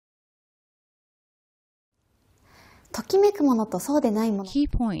ときめくものとそうでないもの。 Key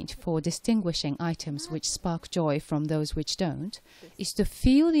point for distinguishing items which spark joy from those which don't is to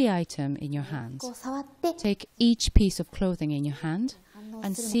feel the item in your hands. こう触って Take each piece of clothing in your hand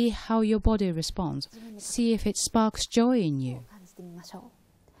and see how your body responds. See if it sparks joy in you. 感じてみましょう。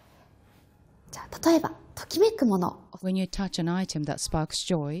じゃあ例えばときめくもの、 When you touch an item that sparks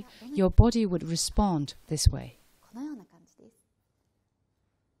joy, your body would respond this way. このような感じです。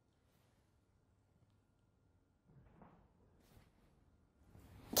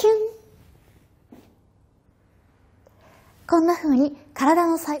キュン。こんな風に体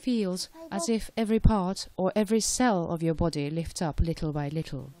の細 Feels as if every part or every cell of your body lifts up little by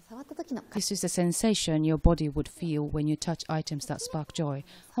little. 触った時の This is the sensation your body would feel when you touch items that spark joy.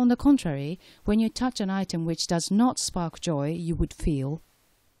 On the contrary, when you touch an item which does not spark joy, you would feel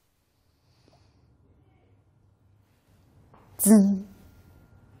ズン、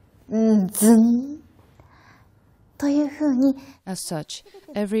ズンという風に as such,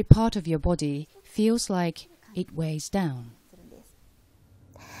 every part of your body feels like it weighs down.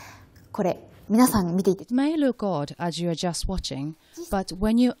 これ皆さん見ていて It may look odd as you are just watching, but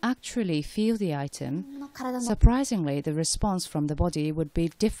when you actually feel the item, 体の surprisingly, the response from the body would be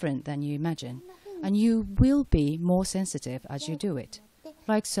different than you imagine, and you will be more sensitive as you do it.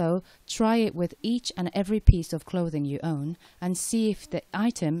 Like so, try it with each and every piece of clothing you own and see if the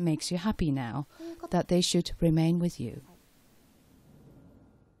item makes you happy now, that they should remain with you.